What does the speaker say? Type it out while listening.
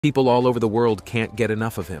People all over the world can't get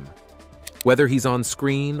enough of him. Whether he's on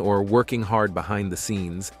screen or working hard behind the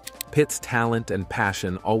scenes, Pitt's talent and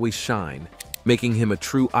passion always shine, making him a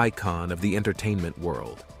true icon of the entertainment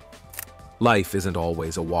world. Life isn't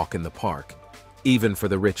always a walk in the park, even for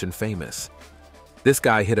the rich and famous. This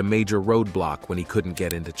guy hit a major roadblock when he couldn't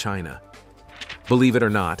get into China. Believe it or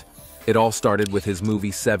not, it all started with his movie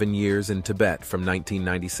 7 Years in Tibet from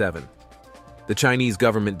 1997. The Chinese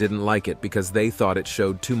government didn't like it because they thought it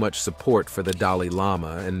showed too much support for the Dalai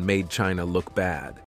Lama and made China look bad.